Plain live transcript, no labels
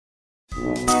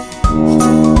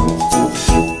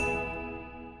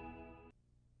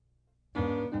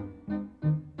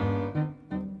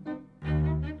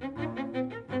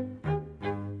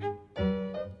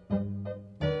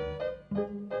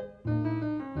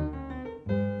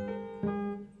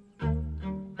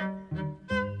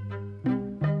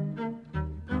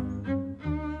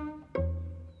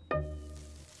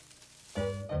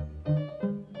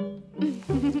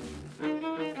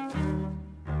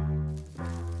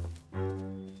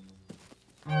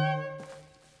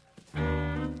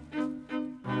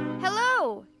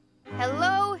Hello!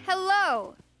 Hello,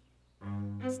 hello!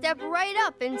 Step right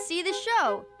up and see the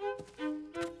show.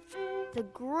 The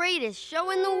greatest show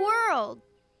in the world.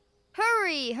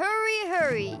 Hurry, hurry,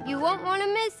 hurry. You won't want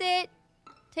to miss it.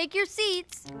 Take your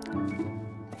seats.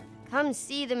 Come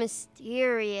see the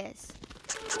mysterious.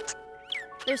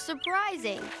 They're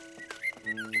surprising.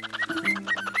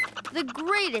 The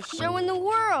greatest show in the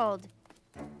world.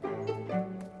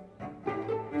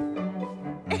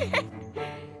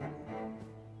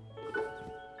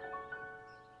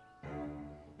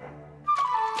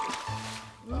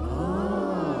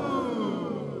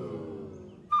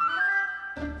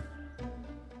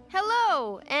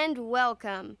 Hello and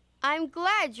welcome. I'm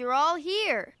glad you're all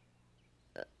here.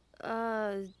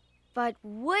 But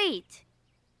wait.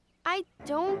 I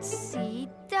don't see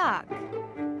Duck.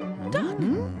 Duck?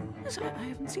 Yes, I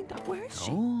haven't seen Duck. Where is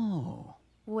she? Oh.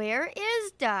 Where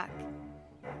is Duck?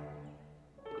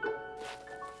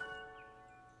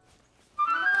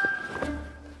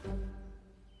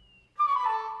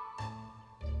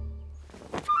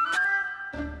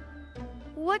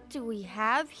 What do we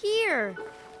have here?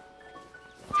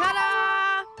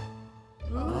 Ta-da!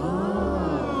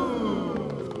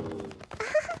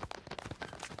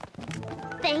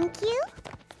 Thank you.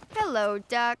 Hello,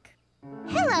 Duck.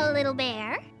 Hello, little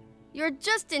bear. You're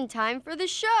just in time for the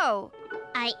show.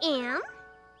 I am?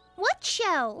 What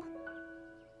show?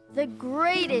 The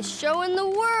greatest show in the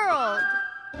world.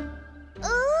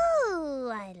 Ooh,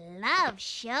 I love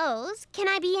shows. Can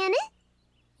I be in it?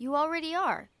 You already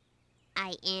are.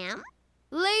 I am?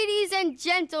 Ladies and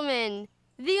gentlemen,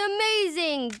 the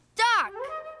amazing Duck!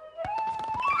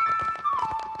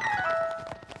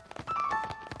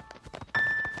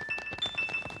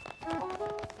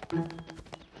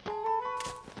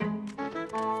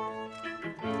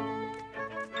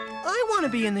 I want to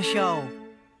be in the show.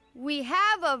 We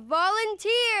have a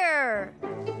volunteer!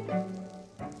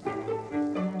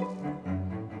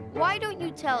 Why don't you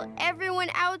tell everyone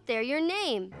out there your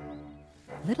name?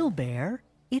 Little bear,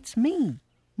 it's me,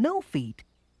 No Feet.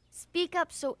 Speak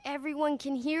up so everyone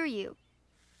can hear you.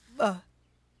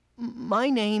 My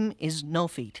name is No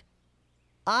Feet.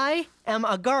 I am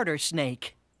a garter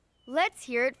snake. Let's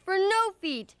hear it for No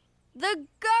Feet, the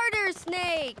garter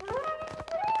snake!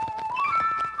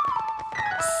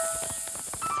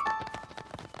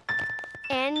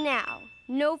 And now,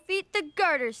 No Feet the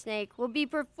garter snake will be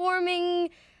performing,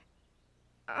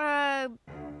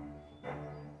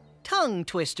 Tongue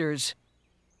twisters.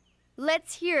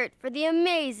 let's hear it for the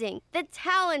amazing, the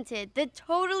talented, the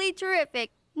totally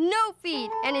terrific No Feet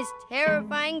and his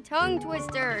terrifying tongue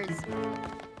twisters.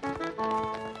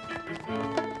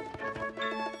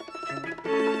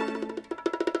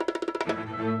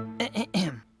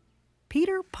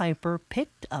 Peter Piper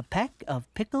picked a peck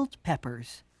of pickled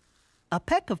peppers. A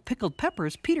peck of pickled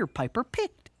peppers Peter Piper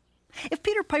picked. If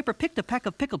Peter Piper picked a peck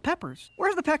of pickled peppers,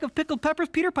 where's the peck of pickled peppers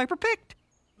Peter Piper picked?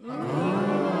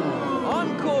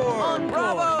 Encore!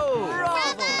 Bravo!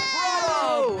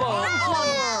 Bravo!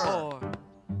 Encore!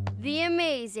 The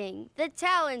amazing, the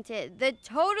talented, the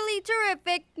totally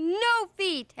terrific No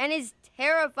Feet and his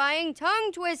terrifying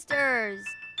tongue twisters.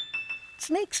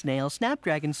 Snake, snail,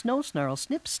 snapdragon, snow, snarl,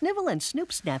 snip, snivel, and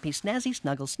snoop, snappy, snazzy,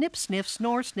 snuggle, snip, sniff,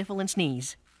 snore, sniffle, and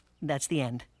sneeze. That's the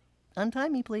end. Untie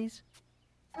me, please.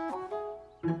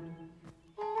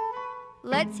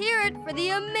 Let's hear it for the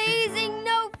amazing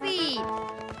No Feet.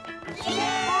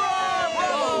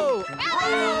 Bravo!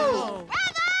 Bravo!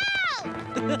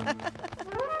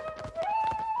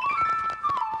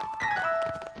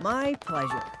 My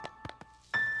pleasure.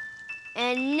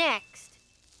 And next,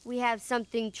 we have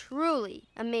something truly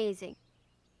amazing.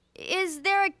 Is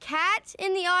there a cat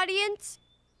in the audience?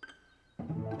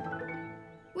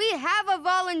 We have a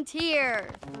volunteer.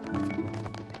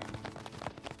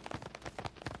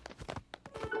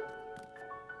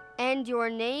 And your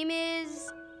name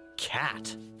is?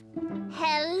 Cat.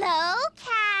 Hello,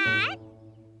 cat.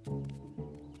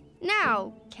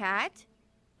 Now, Cat,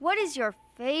 what is your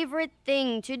favorite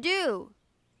thing to do?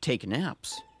 Take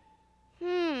naps.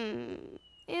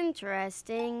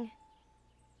 Interesting.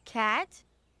 Cat,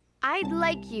 I'd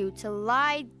like you to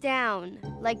lie down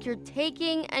like you're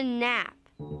taking a nap.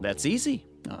 That's easy.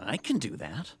 I can do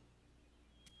that.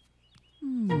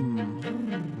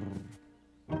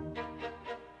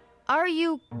 Are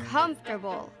you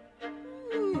comfortable?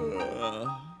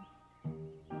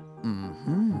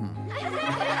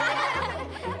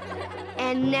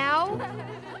 And now,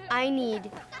 I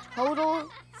need total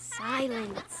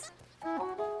silence.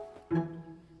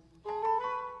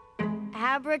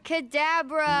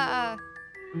 Abracadabra!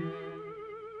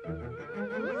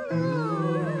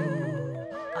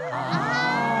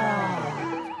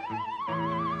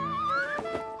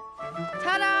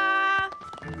 Ta-da!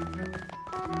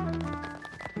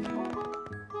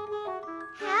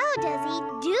 How does he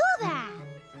do that?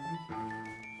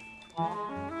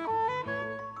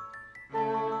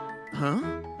 Huh?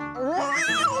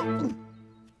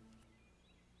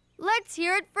 Let's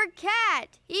hear it for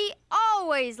Cat. He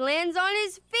always lands on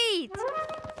his feet.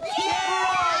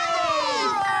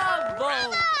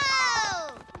 Bravo!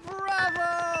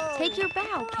 Bravo! Take your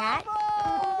bow, Cat.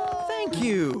 Thank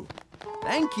you.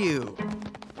 Thank you.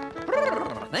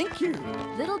 Thank you.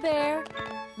 Little bear,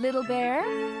 little bear.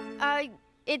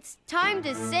 It's time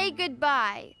to say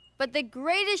goodbye. But the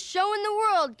greatest show in the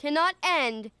world cannot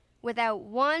end without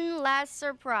one last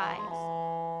surprise.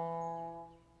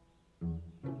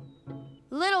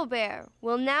 Little Bear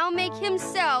will now make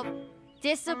himself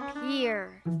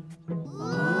disappear.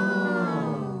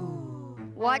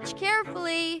 Watch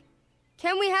carefully.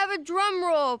 Can we have a drum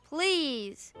roll,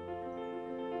 please?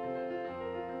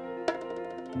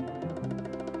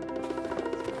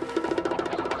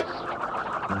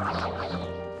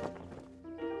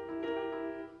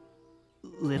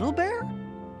 Little Bear?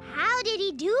 How did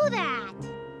he do that?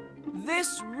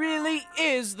 This really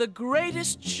is the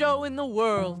greatest show in the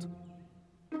world.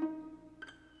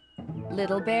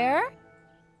 Little bear?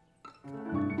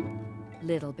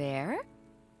 Little bear?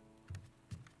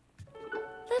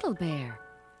 Little bear.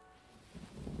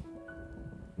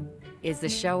 Is the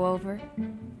show over?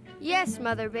 Yes,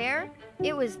 Mother Bear.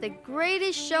 It was the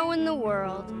greatest show in the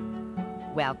world.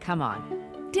 Well, come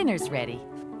on. Dinner's ready.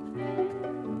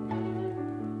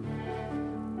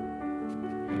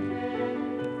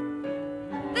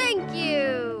 Thank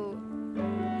you.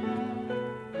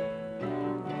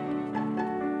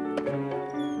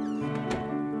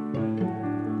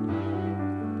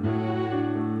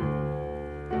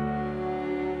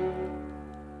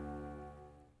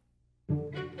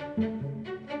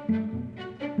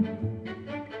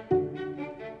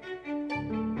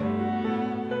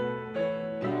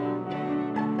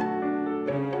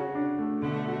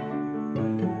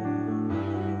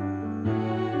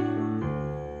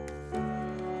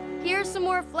 Here's some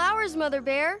more flowers, Mother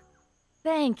Bear.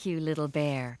 Thank you, little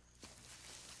bear.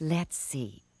 Let's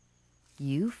see.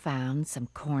 You found some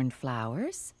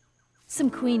cornflowers, some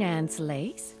Queen Anne's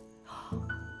lace.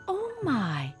 Oh,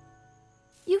 my.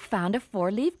 You found a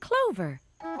four-leaf clover.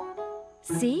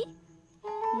 See?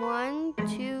 1,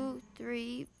 2,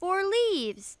 3, 4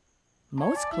 leaves.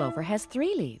 Most clover has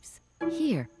 3 leaves.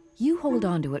 Here, you hold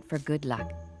on to it for good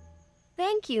luck.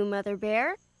 Thank you, Mother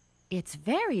Bear. It's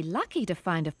very lucky to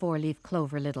find a 4-leaf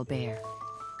clover, little bear.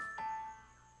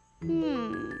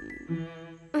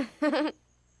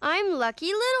 I'm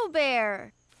Lucky Little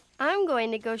Bear. I'm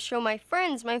going to go show my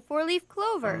friends my 4-leaf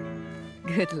clover.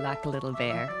 Good luck, little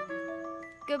bear.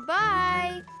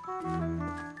 Goodbye.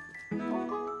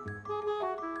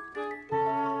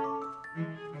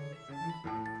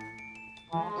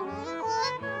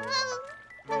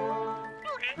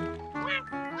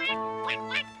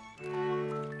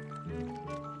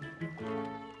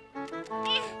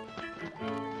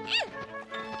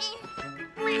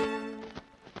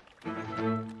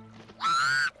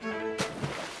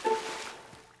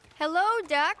 Hello,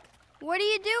 Duck. What are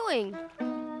you doing?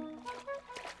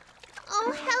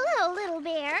 Oh, hello, little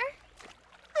bear.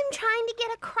 I'm trying to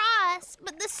get across,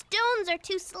 but the stones are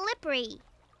too slippery.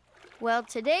 Well,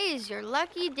 today is your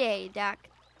lucky day, Duck.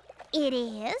 It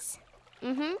is?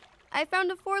 I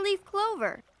found a 4-leaf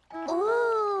clover.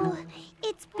 Ooh,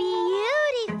 it's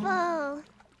beautiful.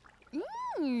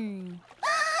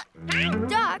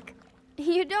 Duck,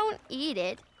 you don't eat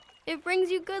it. It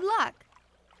brings you good luck.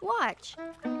 Watch.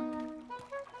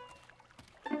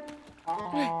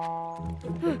 Oh!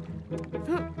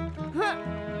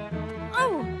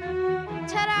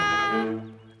 Ta-da!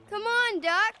 Come on,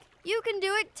 Duck. You can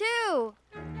do it too.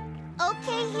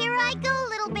 Okay, here I go,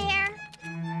 little bear.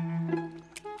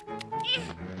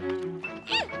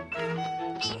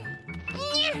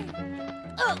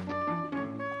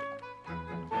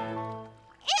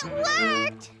 It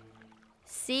worked!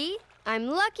 See? I'm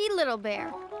Lucky Little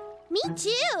Bear. Me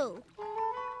too.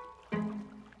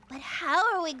 But how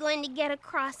are we going to get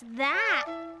across that?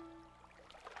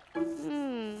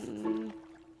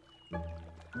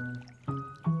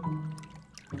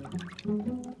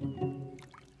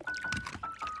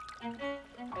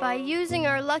 By using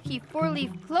our lucky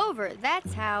four-leaf clover,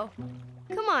 that's how.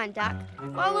 Come on, Doc.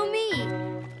 Follow me.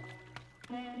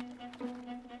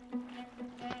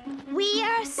 We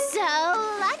are so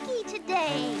lucky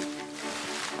today.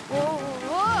 Whoa,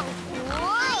 whoa,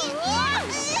 whoa!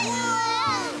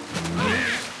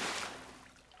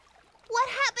 What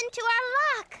happened to our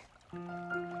luck?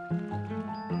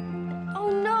 Oh,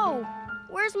 no!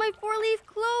 Where's my four-leaf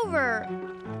clover?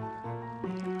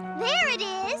 There it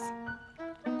is.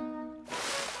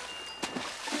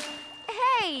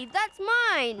 Hey, that's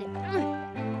mine!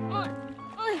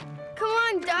 Come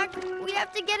on, Doc. We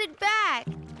have to get it back.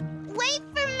 Wait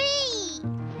for me.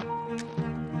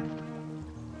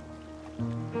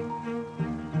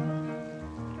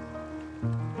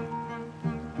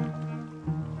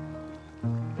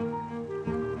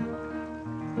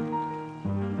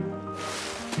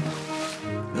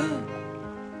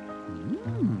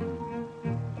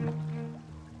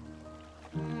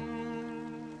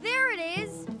 There it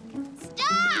is.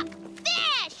 Stop!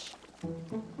 Fish!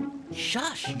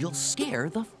 Shush, you'll scare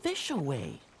the fish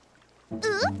away.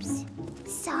 Oops.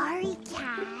 Sorry,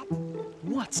 Cat.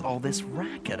 What's all this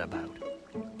racket about?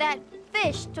 That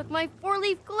fish took my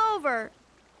four-leaf clover.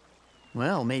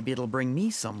 Well, maybe it'll bring me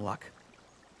some luck.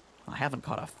 I haven't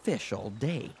caught a fish all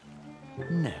day.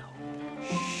 Now,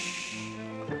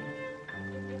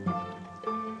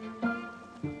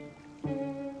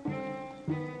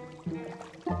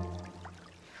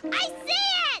 I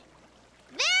see it!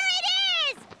 There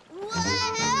it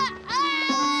is!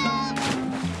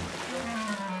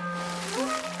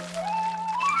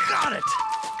 got it!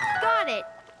 Got it.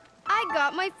 I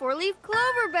got my four-leaf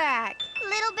clover back.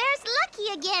 Little Bear's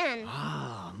lucky again.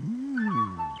 Ah,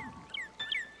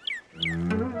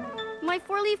 My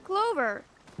four-leaf clover.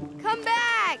 Come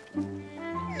back.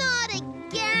 Not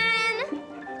again!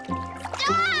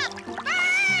 Stop!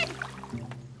 Bird!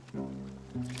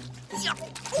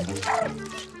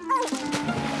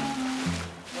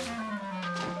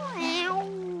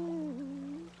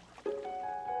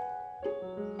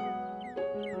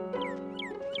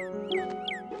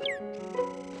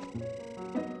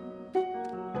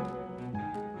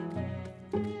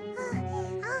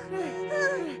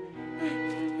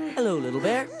 Hello, little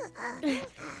bear.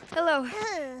 Hello,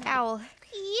 Owl.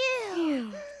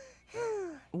 Phew.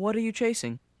 What are you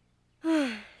chasing?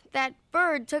 That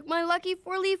bird took my lucky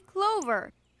four-leaf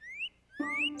clover.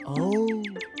 Oh.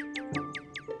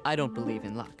 I don't believe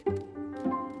in luck.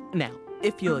 Now,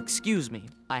 if you'll excuse me,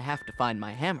 I have to find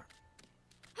my hammer.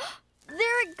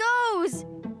 There it goes.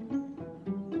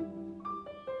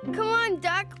 Come on,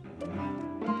 Duck.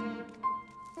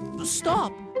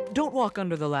 Stop! Don't walk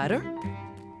under the ladder.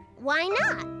 Why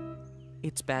not?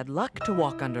 It's bad luck to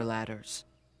walk under ladders.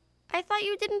 I thought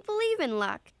you didn't believe in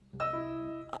luck.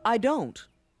 I don't,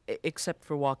 except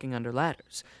for walking under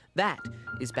ladders. That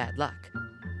is bad luck.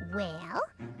 Well,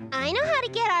 I know how to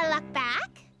get our luck back.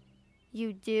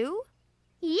 You do?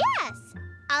 Yes.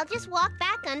 I'll just walk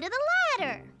back under the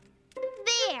ladder.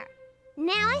 There.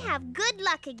 Now I have good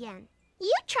luck again.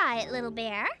 You try it, little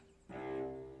bear.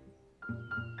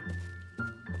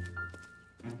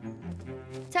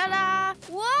 Ta-da!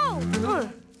 Whoa!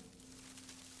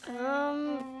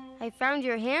 I found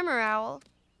your hammer, Owl.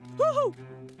 Woohoo!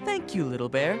 Thank you, little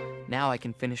bear. Now I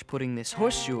can finish putting this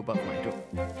horseshoe above my door.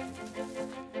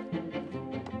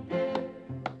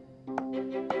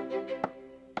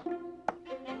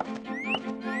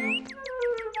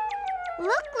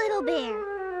 Look, little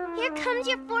bear. Here comes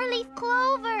your four-leaf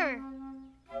clover.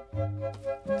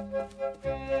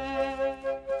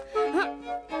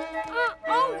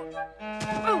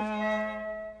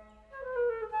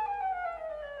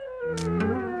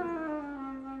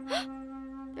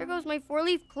 There goes my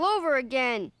four-leaf clover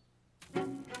again.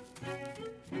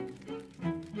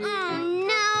 Oh,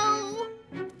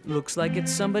 no. Looks like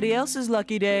it's somebody else's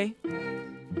lucky day.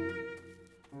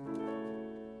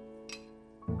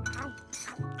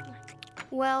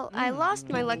 Well, I lost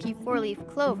my lucky four-leaf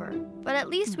clover, but at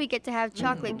least we get to have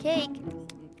chocolate cake.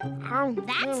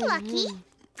 That's lucky.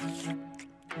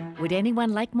 Would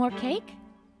anyone like more cake?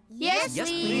 Yes, Yes,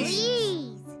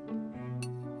 please.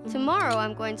 Tomorrow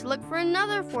I'm going to look for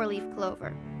another four-leaf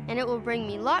clover, and it will bring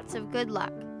me lots of good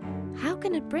luck. How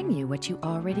can it bring you what you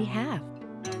already have?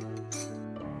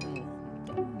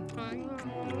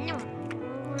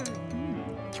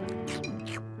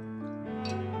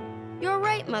 You're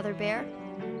right, Mother Bear.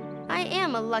 I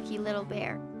am a lucky little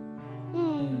bear.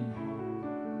 When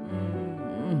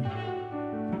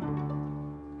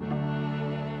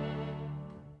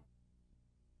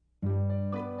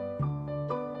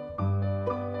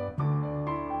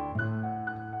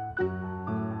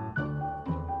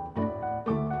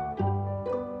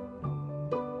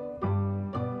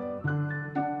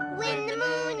the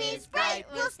moon is bright,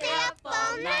 we'll stay up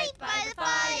all night by the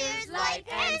fire's light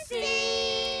and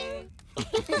sing.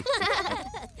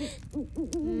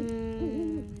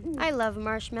 I love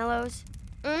marshmallows.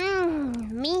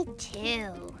 Me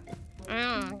too.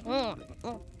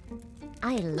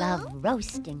 I love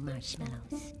roasting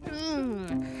marshmallows.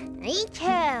 Me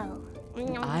too.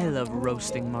 I love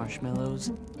roasting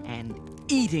marshmallows and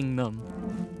eating them.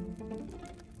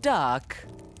 Duck.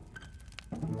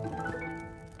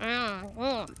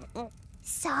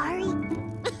 Sorry.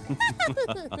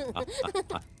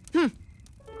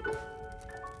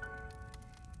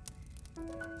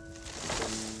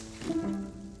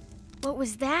 What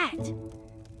was that?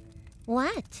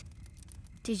 What?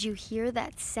 Did you hear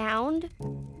that sound?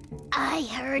 I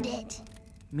heard it.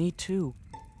 Me too.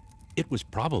 It was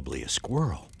probably a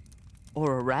squirrel.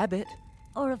 Or a rabbit.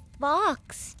 Or a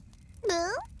fox?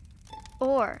 Huh?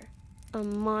 Or a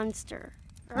monster?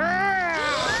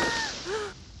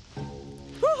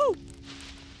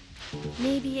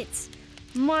 Maybe it's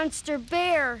Monster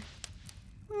Bear.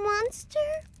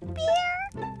 Monster bear?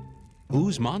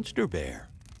 Who's Monster Bear?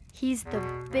 He's the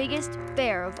biggest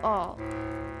bear of all.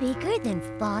 Bigger than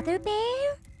Father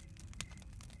Bear?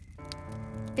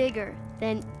 Bigger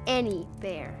than any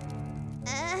bear.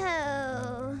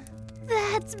 Oh,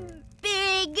 that's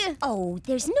big. Oh,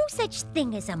 there's no such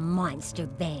thing as a monster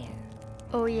bear.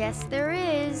 Oh, yes, there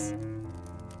is.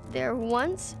 There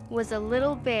once was a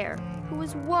little bear who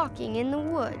was walking in the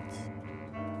woods.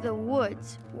 The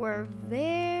woods were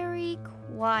very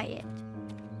quiet.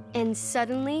 And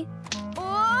suddenly,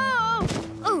 oh!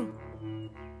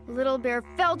 Little bear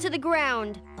fell to the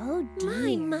ground. Oh,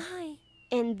 dear. My.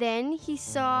 And then he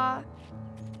saw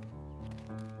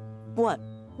What?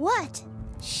 What?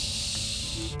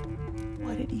 Shh.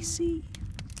 What did he see?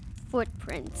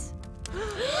 footprints.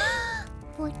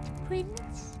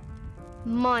 Footprints?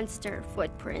 Monster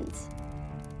footprints.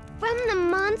 From the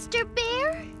monster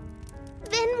bear?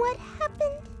 Then what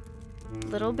happened?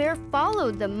 Little bear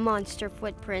followed the monster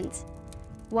footprints,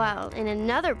 while in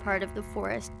another part of the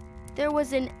forest, there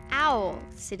was an owl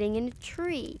sitting in a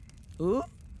tree. Ooh?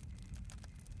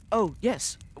 Oh,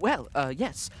 yes. Well,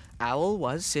 yes. Owl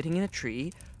was sitting in a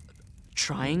tree,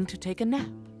 trying to take a nap.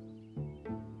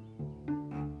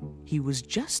 He was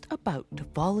just about to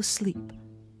fall asleep,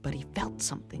 but he felt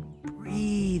something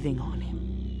breathing on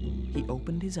him. He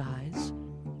opened his eyes,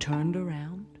 turned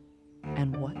around,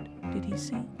 and what did he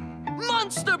see?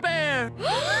 Monster Bear!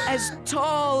 As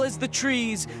tall as the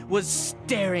trees, was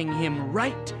staring him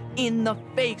right in the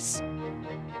face.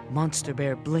 Monster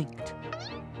Bear blinked.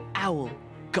 Owl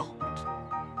gulped.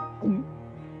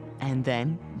 And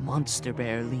then Monster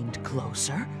Bear leaned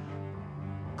closer,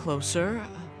 closer,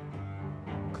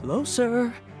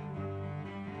 closer.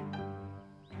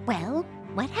 Well,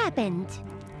 what happened?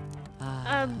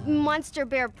 Monster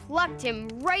Bear plucked him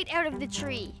right out of the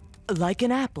tree. Like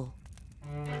an apple.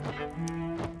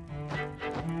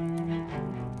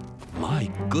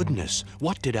 My goodness,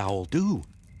 what did Owl do?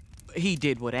 He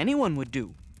did what anyone would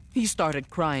do. He started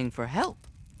crying for help.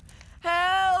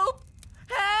 Help!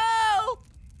 Help!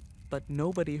 But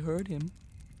nobody heard him.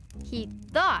 He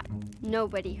thought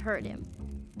nobody heard him.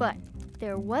 But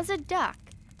there was a duck.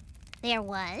 There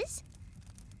was?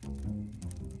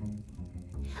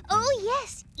 Oh,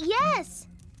 yes, yes.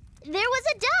 There was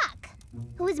a duck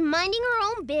who was minding her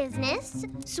own business,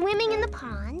 swimming in the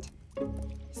pond.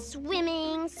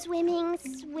 Swimming, swimming,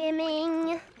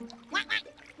 swimming.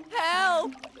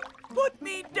 Help! Put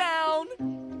me down!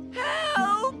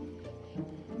 Help!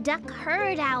 Duck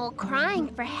heard Owl crying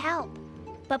for help,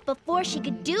 but before she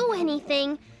could do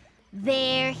anything,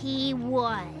 there he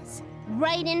was,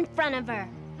 right in front of her.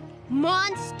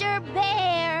 Monster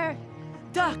Bear!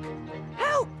 Duck,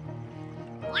 help!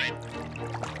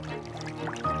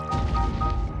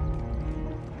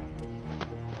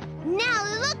 Now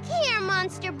look here,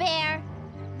 Monster Bear.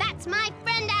 That's my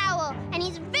friend Owl, and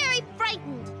he's very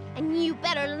frightened. And you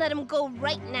better let him go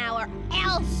right now, or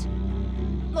else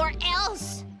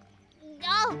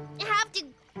I'll have to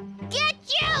get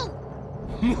you!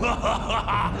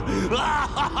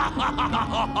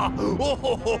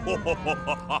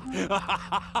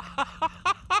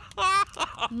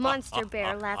 Monster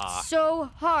Bear laughed so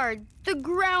hard, the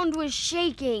ground was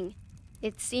shaking.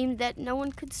 It seemed that no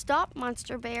one could stop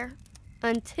Monster Bear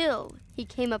until he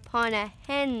came upon a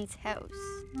hen's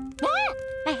house.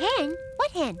 A hen?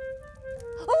 What hen?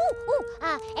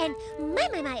 And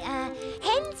my,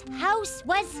 Hen's house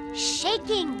was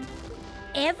shaking.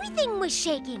 Everything was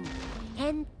shaking.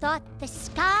 Hen thought the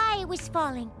sky was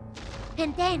falling.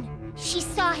 And then she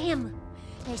saw him,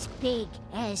 as big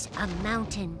as a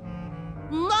mountain.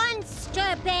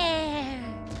 Monster Bear!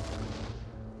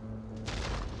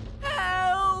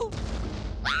 Help!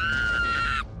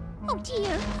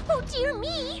 Oh dear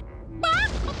me!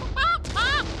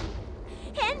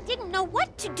 Hen didn't know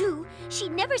what to do.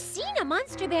 She'd never seen a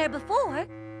monster bear before.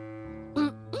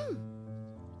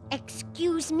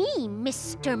 Excuse me,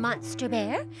 Mr. Monster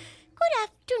Bear. Good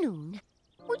afternoon.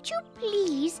 Would you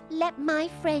please let my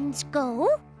friends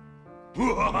go?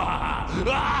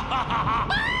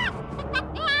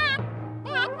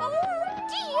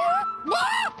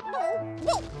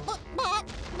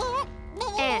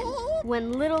 And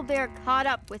when Little Bear caught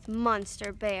up with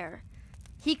Monster Bear,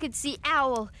 he could see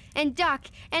Owl and Duck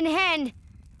and Hen.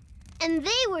 And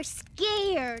they were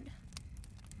scared.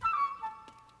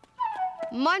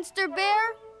 Monster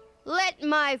Bear, let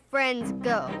my friends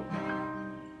go.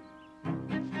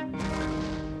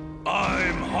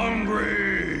 I'm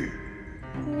hungry!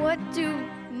 What do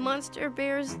monster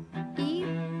bears eat?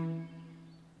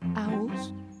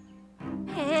 Owls?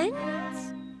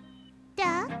 Hens?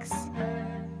 Ducks?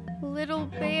 Little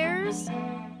bears?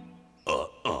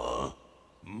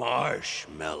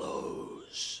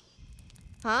 Marshmallows.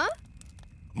 Huh?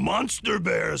 Monster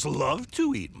bears love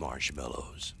to eat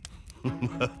marshmallows.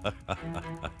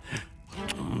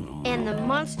 And the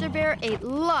monster bear ate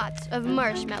lots of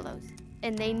marshmallows,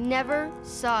 and they never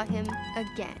saw him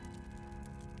again.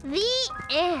 The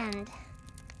end.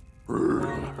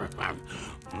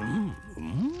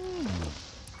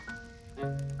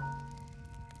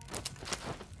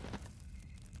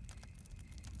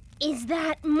 Is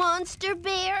that Monster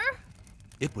Bear?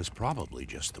 It was probably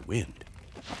just the wind.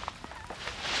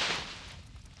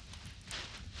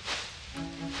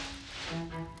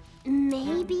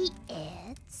 Maybe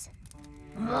it's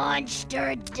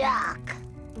Monster Duck.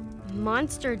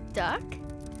 Monster duck?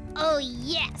 Oh,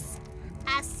 yes.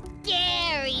 A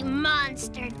scary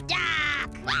monster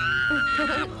duck.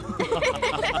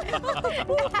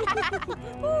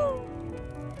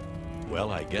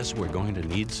 Well, I guess we're going to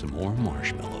need some more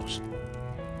marshmallows.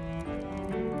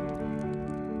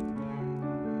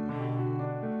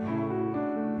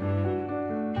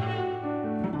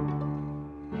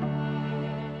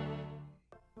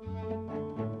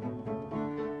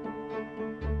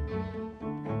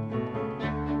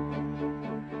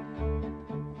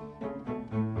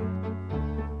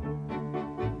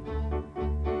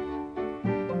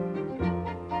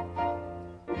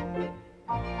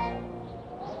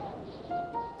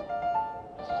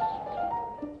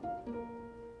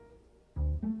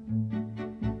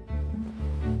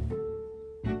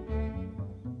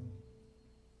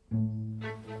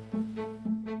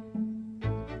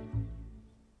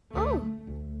 Oh.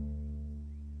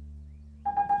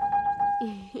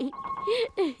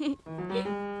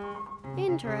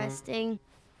 Interesting.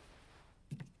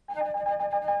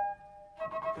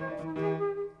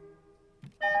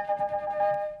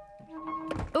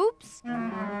 Oops.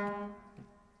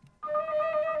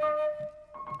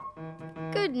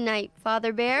 Good night,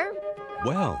 Father Bear.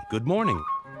 Well, good morning.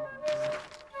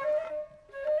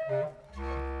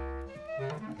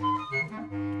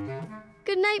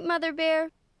 Good night, Mother Bear.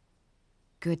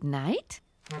 Good night.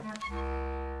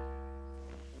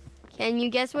 Can you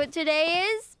guess what today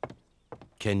is?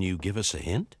 Can you give us a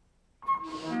hint?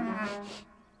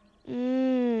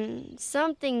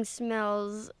 Something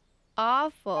smells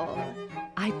awful.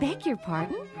 I beg your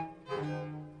pardon?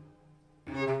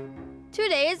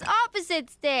 Today is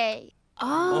Opposites Day.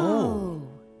 Oh.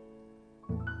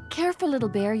 Careful, Little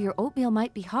Bear. Your oatmeal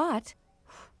might be hot.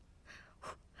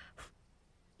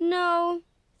 No,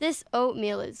 this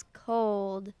oatmeal is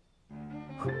cold.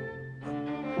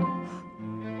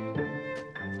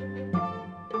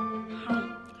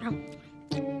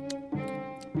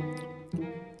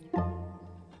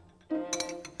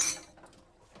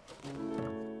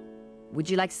 Would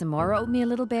you like some more oatmeal,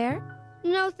 Little Bear?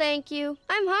 No, thank you.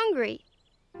 I'm hungry.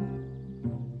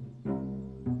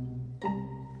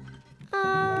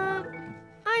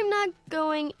 I'm not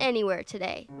going anywhere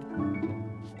today.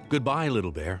 Goodbye,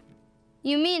 Little Bear.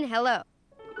 You mean hello.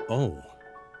 Oh,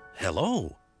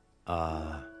 hello.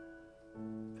 Have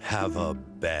a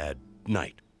bad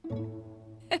night.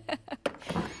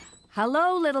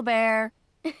 Hello, Little Bear.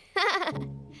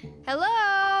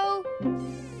 Hello?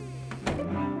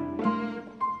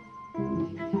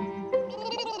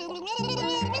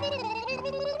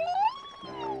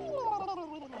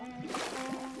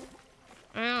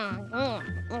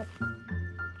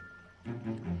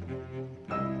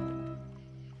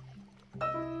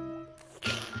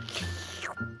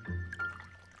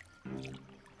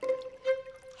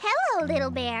 Little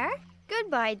Bear.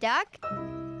 Goodbye, Duck.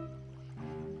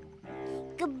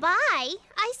 Goodbye.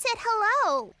 I said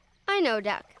hello. I know,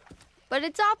 Duck. But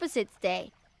it's Opposites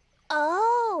Day.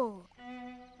 Oh.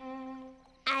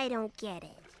 I don't get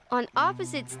it. On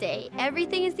Opposites Day,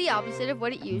 everything is the opposite of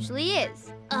what it usually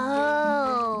is.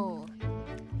 Oh.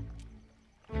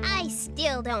 I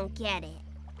still don't get it.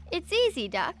 It's easy,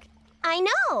 Duck. I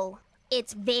know.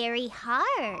 It's very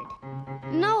hard.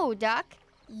 No, Duck.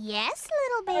 Yes,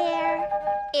 Little Bear.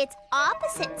 It's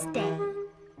Opposites Day.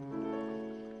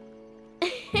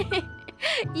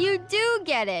 You do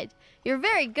get it. You're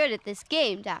very good at this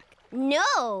game, Duck.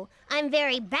 No, I'm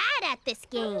very bad at this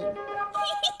game.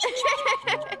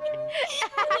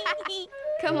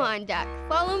 Come on, Duck.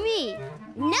 Follow me.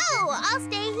 No, I'll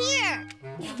stay here.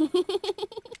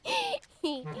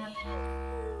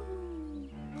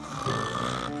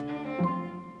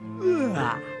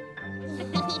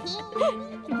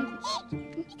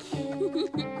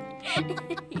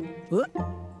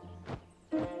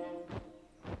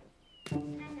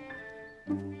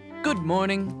 Good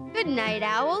morning. Good night,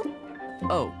 Owl.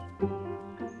 Oh.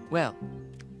 Well.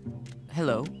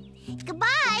 Hello.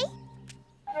 Goodbye.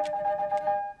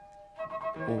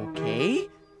 Okay.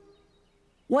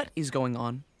 What is going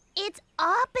on? It's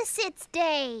Opposites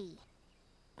Day.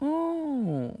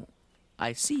 Oh.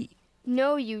 I see.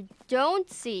 No, you don't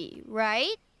see,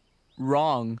 right?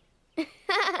 Wrong.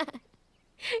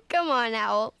 Come on,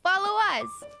 Owl. Follow us.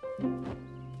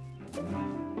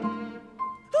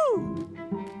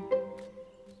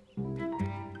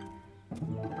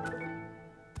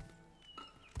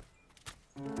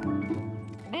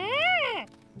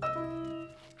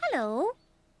 Hello.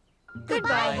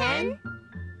 Goodbye, Hen.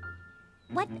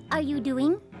 What are you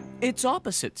doing? It's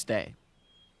Opposites Day.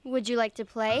 Would you like to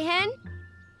play, Hen?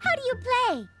 How do you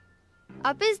play?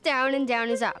 Up is down and down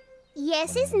is up.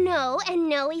 Yes is no and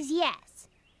no is yes.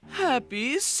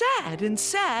 Happy is sad and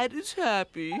sad is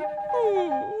happy.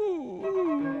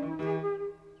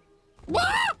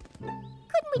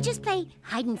 Couldn't we just play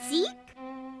hide and seek?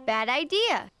 Bad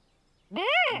idea.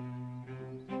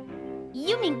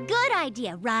 You mean good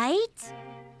idea, right?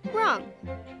 Wrong.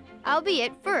 I'll be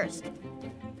it first.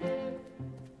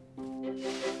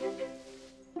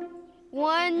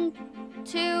 1,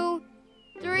 2,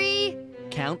 3.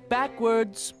 Count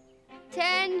backwards.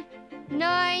 10,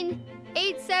 9,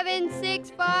 8, 7, 6,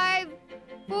 5,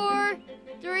 4,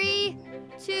 3,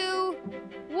 2,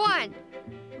 1.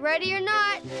 Ready or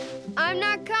not, I'm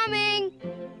not coming.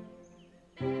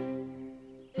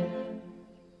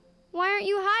 Why aren't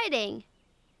you hiding?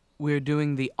 We're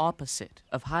doing the opposite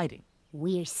of hiding.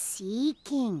 We're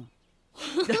seeking.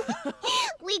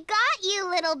 We got you,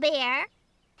 Little Bear.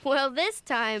 Well, this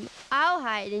time I'll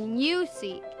hide and you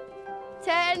seek.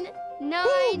 10,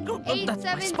 9, 8,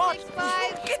 7, 6, 5,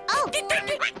 Oh,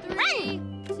 3,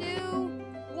 2,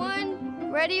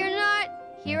 1. Ready or not,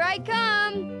 here I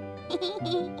come.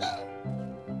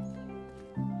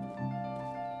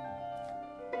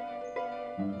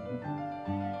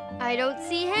 I don't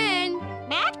see Hen.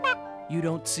 You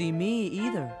don't see me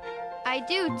either. I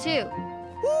do too.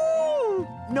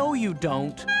 No, you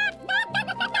don't.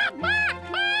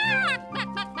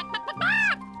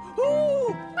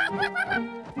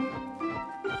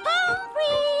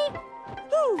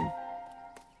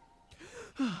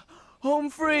 Home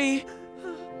free.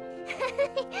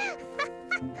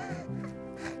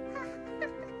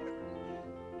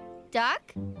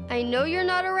 Duck, I know you're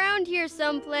not around here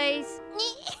someplace.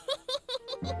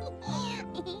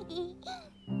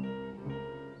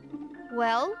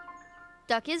 Well,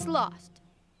 Duck is lost.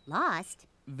 Lost?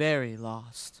 Very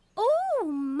lost. Oh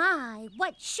my,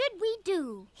 what should we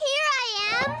do? Here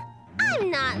I am.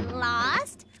 I'm not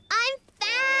lost. I'm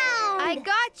found. I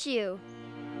got you.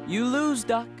 You lose,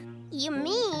 Duck. You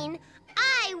mean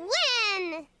I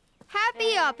win?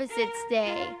 Happy Opposites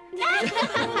Day.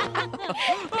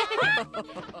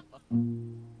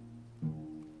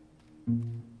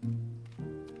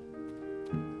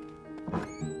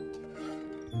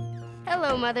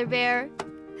 Hello, Mother Bear.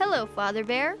 Hello, Father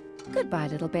Bear. Goodbye,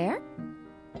 Little Bear.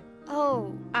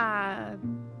 Oh,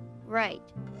 right.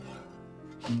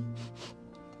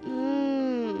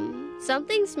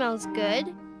 Something smells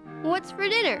good. What's for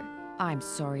dinner? I'm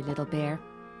sorry, Little Bear.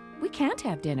 We can't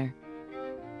have dinner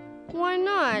Why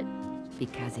not?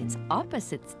 because it's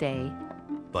Opposites Day.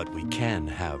 But we can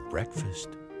have breakfast.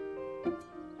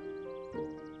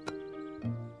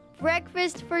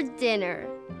 Breakfast for dinner.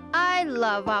 I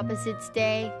love Opposites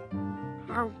Day.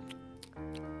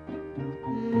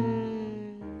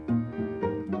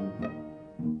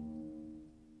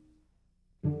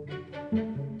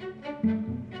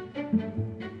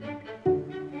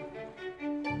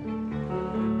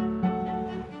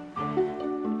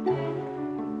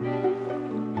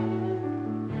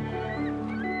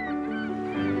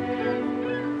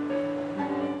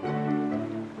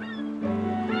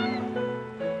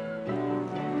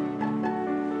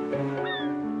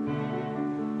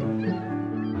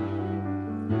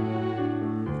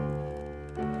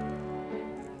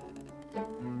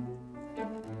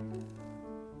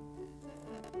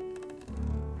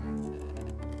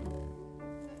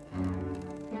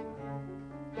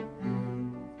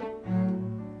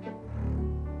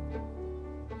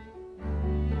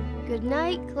 Good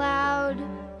night, Cloud.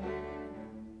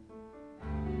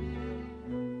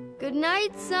 Good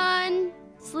night, Sun.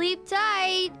 Sleep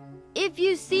tight. If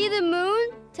you see the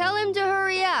moon, tell him to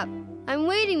hurry up. I'm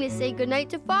waiting to say goodnight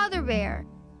to Father Bear.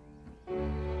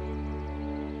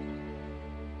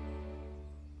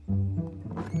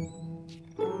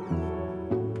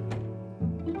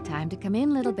 Time to come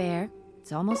in, little bear.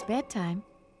 It's almost bedtime.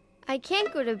 I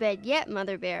can't go to bed yet,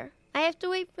 Mother Bear. I have to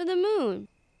wait for the moon.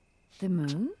 The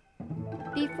moon?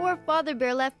 Before Father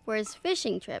Bear left for his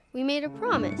fishing trip, we made a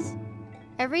promise.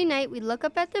 Every night we'd look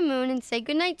up at the moon and say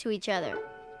goodnight to each other.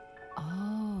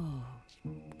 Oh.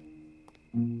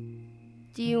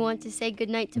 Do you want to say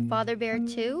goodnight to Father Bear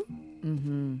too?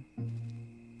 Mm-hmm.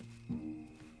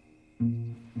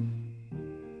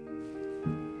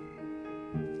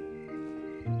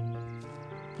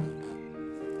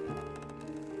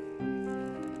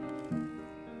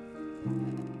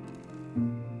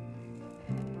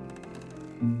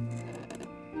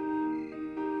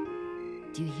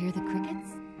 Do you hear the crickets?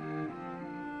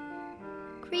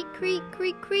 Creak, creak,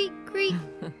 creak, creak, creak.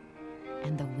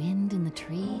 And the wind in the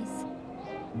trees?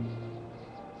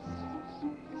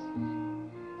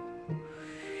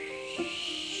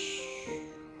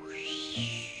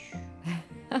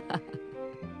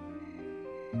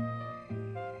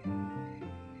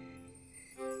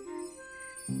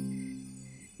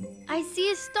 I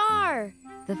see a star.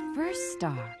 The first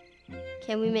star.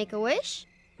 Can we make a wish?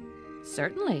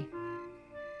 Certainly.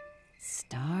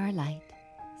 Starlight,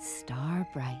 star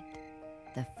bright,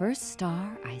 the first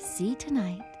star I see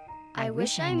tonight. I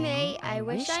wish I may, I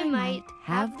wish I might,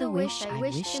 have the wish I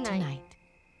wish tonight.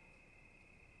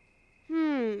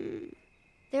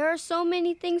 There are so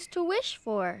many things to wish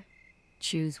for.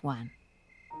 Choose one.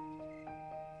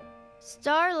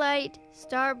 Starlight,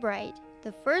 star bright,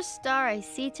 the first star I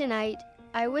see tonight.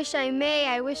 I wish I may,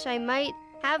 I wish I might,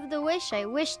 have the wish I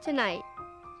wish tonight.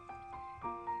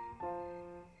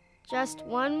 Just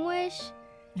one wish?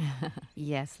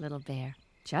 Yes, little bear.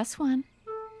 Just one.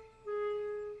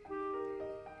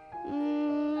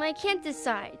 I can't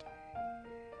decide.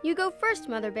 You go first,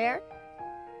 Mother Bear.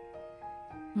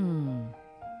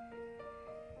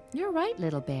 You're right,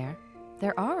 little bear.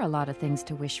 There are a lot of things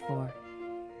to wish for.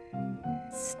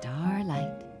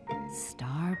 Starlight,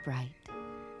 star bright,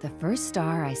 the first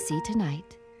star I see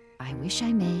tonight. I wish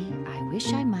I may, I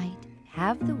wish I might,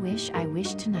 have the wish I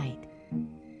wish tonight.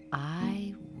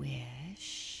 I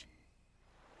wish...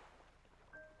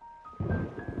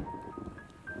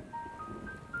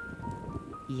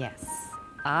 Yes,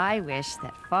 I wish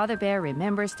that Father Bear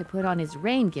remembers to put on his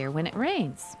rain gear when it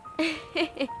rains.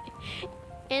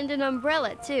 And an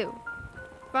umbrella, too.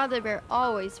 Father Bear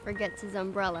always forgets his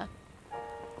umbrella.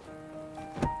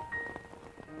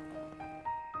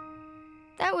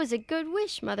 That was a good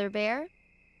wish, Mother Bear.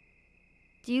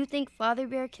 Do you think Father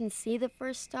Bear can see the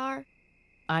first star?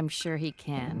 I'm sure he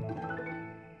can.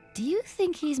 Do you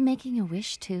think he's making a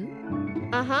wish, too?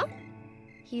 Uh-huh.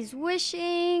 He's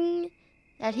wishing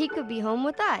that he could be home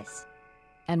with us.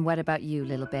 And what about you,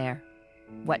 little bear?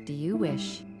 What do you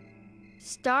wish?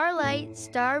 Starlight,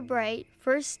 star bright,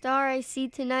 first star I see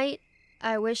tonight.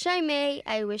 I wish I may,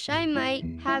 I wish I might,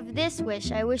 have this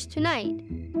wish I wish tonight.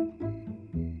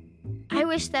 I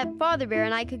wish that Father Bear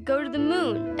and I could go to the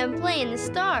moon and play in the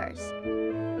stars.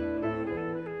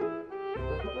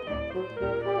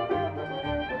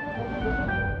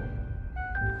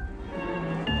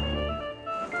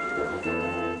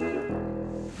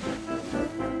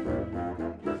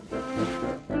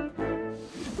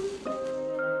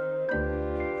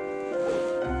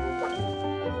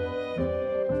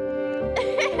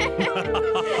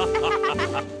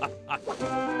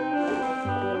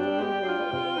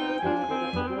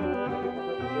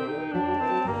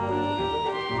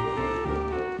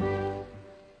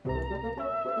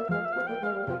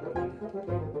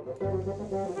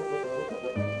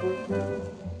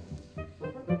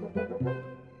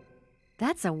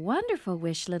 That's a wonderful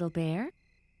wish, little bear.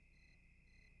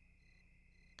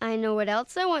 I know what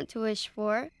else I want to wish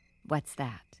for. What's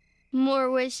that?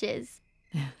 More wishes.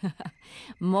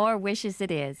 More wishes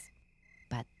it is.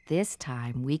 But this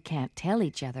time we can't tell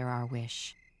each other our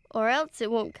wish. Or else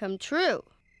it won't come true.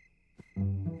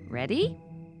 Ready?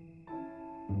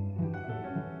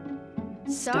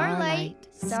 Starlight,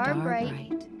 star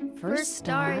bright, first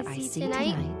star I see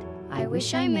tonight. I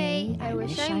wish I may, I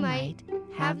wish I might,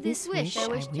 have this wish I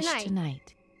wish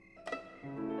tonight.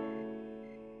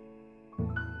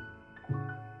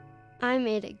 I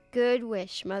made a good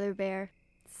wish, Mother Bear.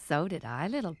 So did I,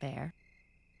 little bear.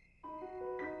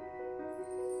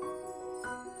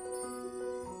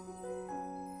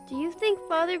 Do you think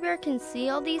Father Bear can see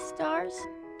all these stars?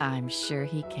 I'm sure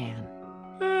he can.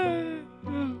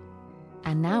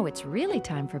 And now it's really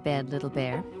time for bed, little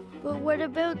bear. But what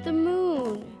about the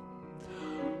moon?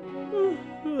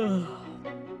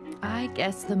 I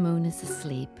guess the moon is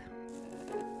asleep.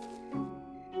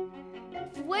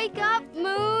 Wake up,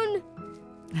 moon!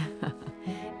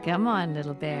 Come on,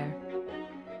 little bear.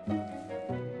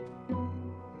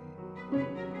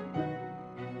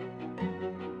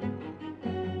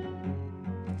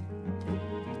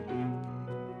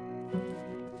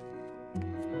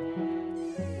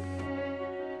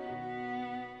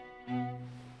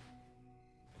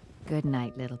 Good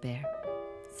night, little bear.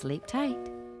 Sleep tight.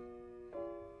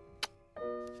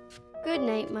 Good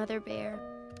night, Mother Bear.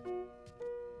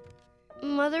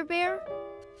 Mother Bear,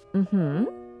 Mm-hmm.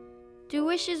 do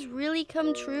wishes really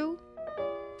come true?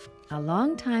 A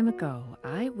long time ago,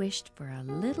 I wished for a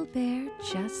little bear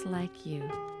just like you.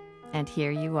 And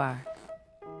here you are.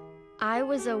 I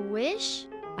was a wish?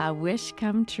 A wish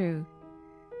come true.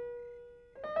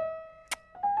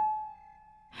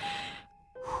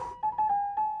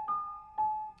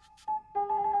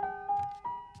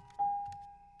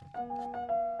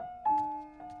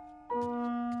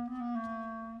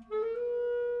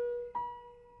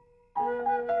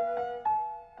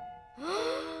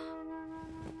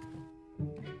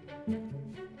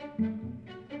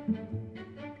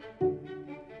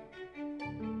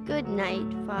 Good night,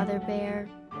 Father Bear.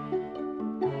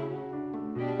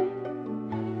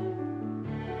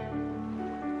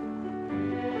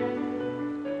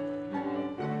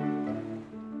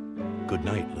 Good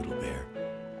night, little bear.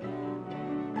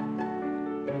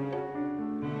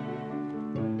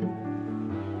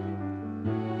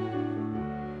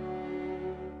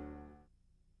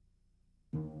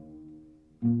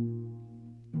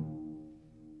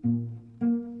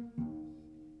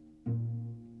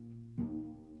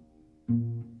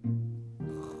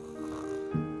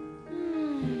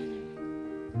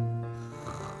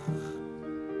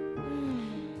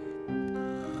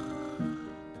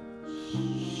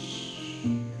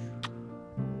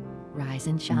 Rise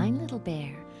and shine, little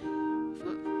bear.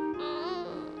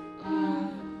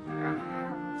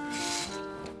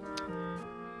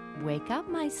 Wake up,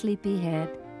 my sleepyhead.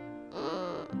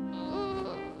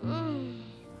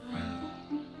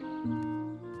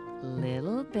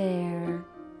 Little bear.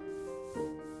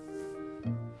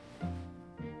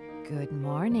 Good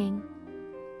morning.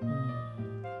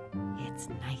 It's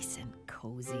nice and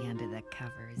cozy under the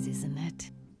covers, isn't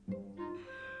it?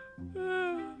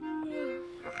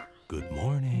 Good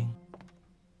morning.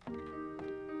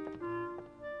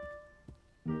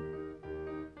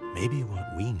 Maybe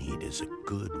what we need is a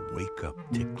good wake-up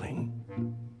tickling.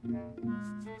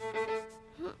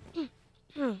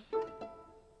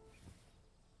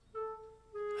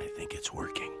 I think it's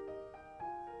working.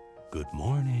 Good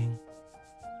morning.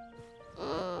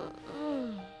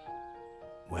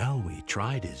 Well, we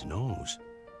tried his nose.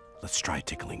 Let's try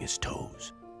tickling his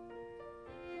toes.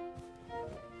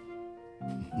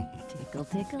 Tickle,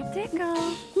 tickle,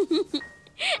 tickle.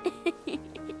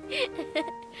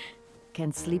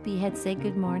 Can Sleepyhead say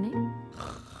good morning?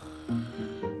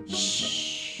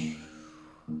 Shh.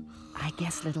 I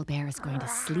guess Little Bear is going to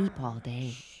sleep all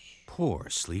day. Poor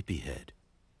Sleepyhead.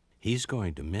 He's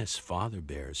going to miss Father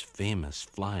Bear's famous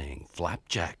flying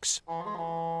flapjacks.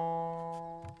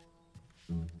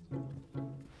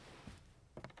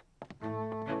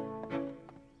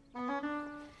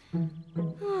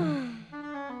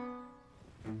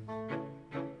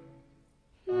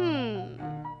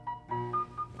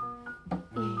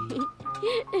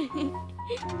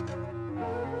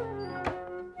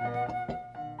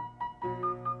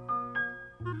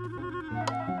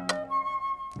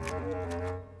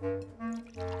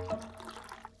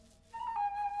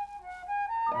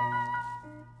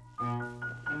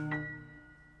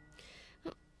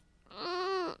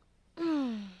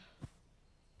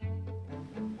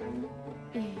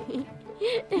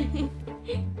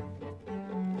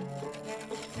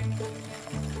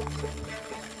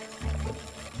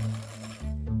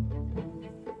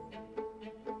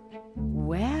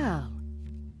 Well,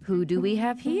 who do we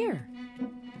have here?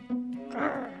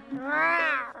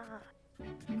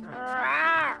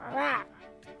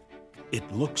 It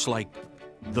looks like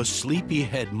the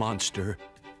Sleepyhead monster.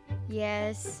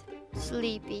 Yes,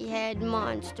 Sleepyhead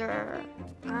monster.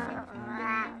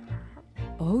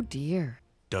 Oh dear.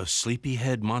 Does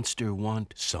Sleepyhead monster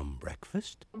want some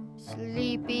breakfast?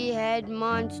 Sleepyhead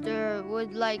monster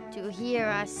would like to hear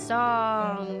a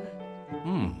song.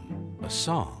 A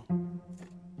song.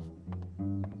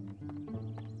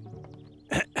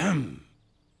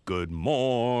 Good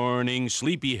morning,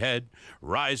 Sleepyhead.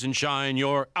 Rise and shine,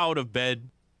 you're out of bed.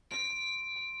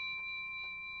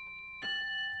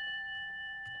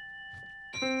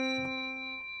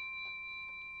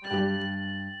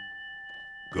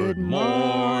 Good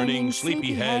morning,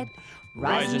 sleepyhead.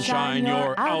 Rise and shine,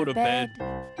 you're out of bed.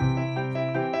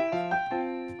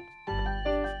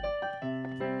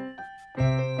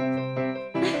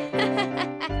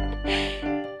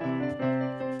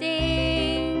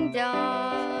 Ding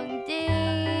dong,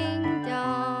 ding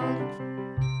dong.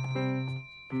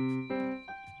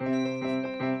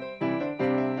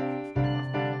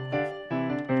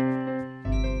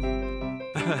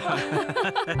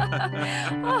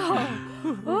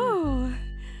 Oh.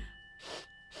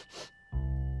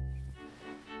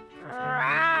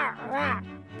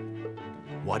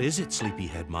 What is it,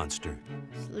 sleepyhead monster?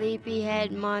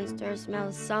 Sleepyhead monster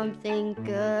smells something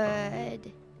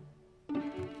good.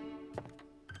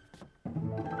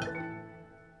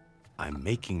 I'm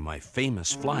making my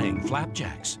famous flying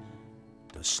flapjacks.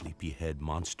 Does sleepyhead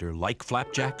monster like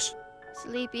flapjacks?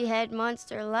 Sleepyhead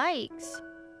monster likes.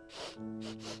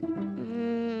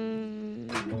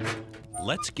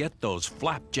 Let's get those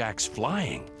flapjacks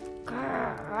flying.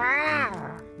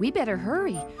 We better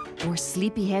hurry, or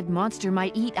Sleepyhead Monster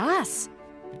might eat us.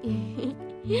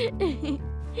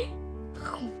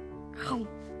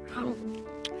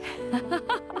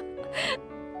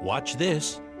 Watch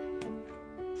this.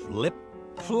 Flip,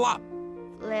 flop.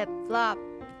 Flip flop,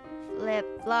 flip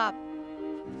flop.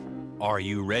 Are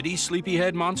you ready,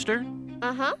 sleepyhead monster?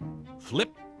 Uh-huh. Flip,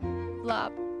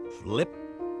 Flop, flip.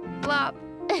 flop.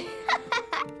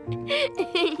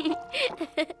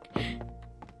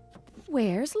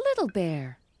 Where's Little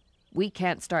Bear? We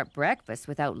can't start breakfast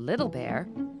without Little Bear.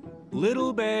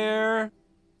 Little bear.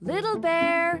 Little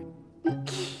Bear!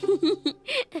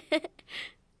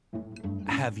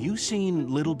 Have you seen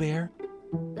Little Bear?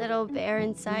 Little bear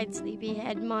inside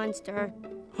Sleepyhead monster.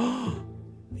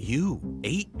 You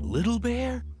ate Little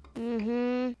Bear?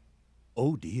 Mm-hmm.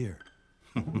 Oh dear.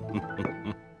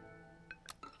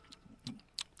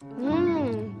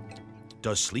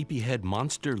 Does Sleepyhead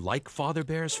Monster like Father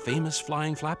Bear's famous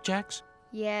flying flapjacks?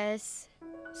 Yes,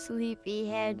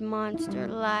 Sleepyhead monster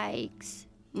likes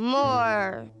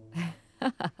more.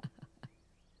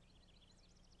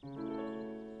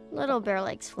 Little bear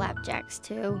likes flapjacks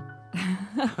too.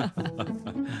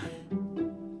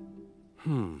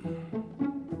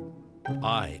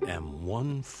 I am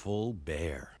one full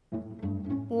bear.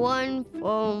 One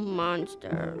full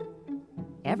monster.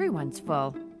 Everyone's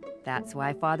full. That's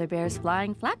why Father Bear's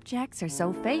flying flapjacks are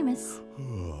so famous.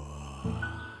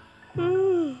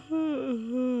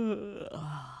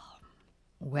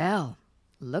 Well,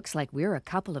 looks like we're a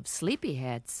couple of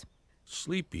sleepyheads.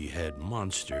 Sleepyhead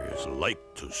monsters like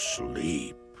to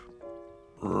sleep.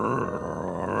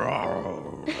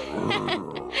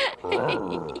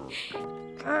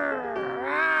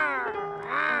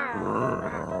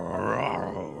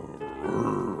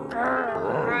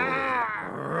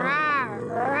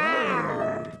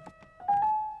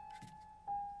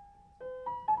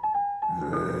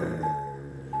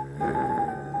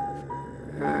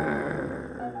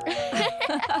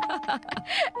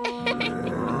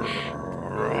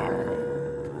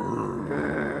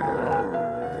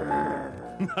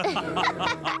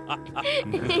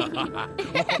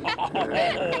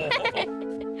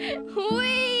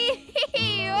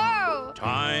 Whee! Oh!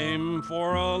 Time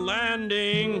for a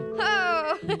landing.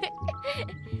 Oh!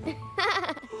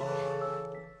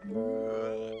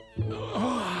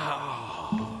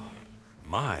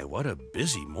 My, what a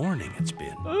busy morning it's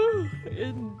been.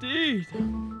 Indeed.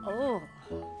 Oh.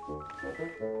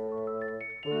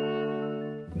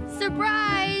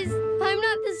 Surprise! I'm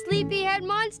not the sleepyhead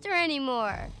monster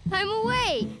anymore. I'm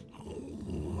awake.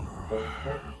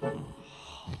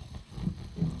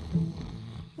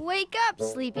 Wake up,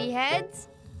 sleepyheads.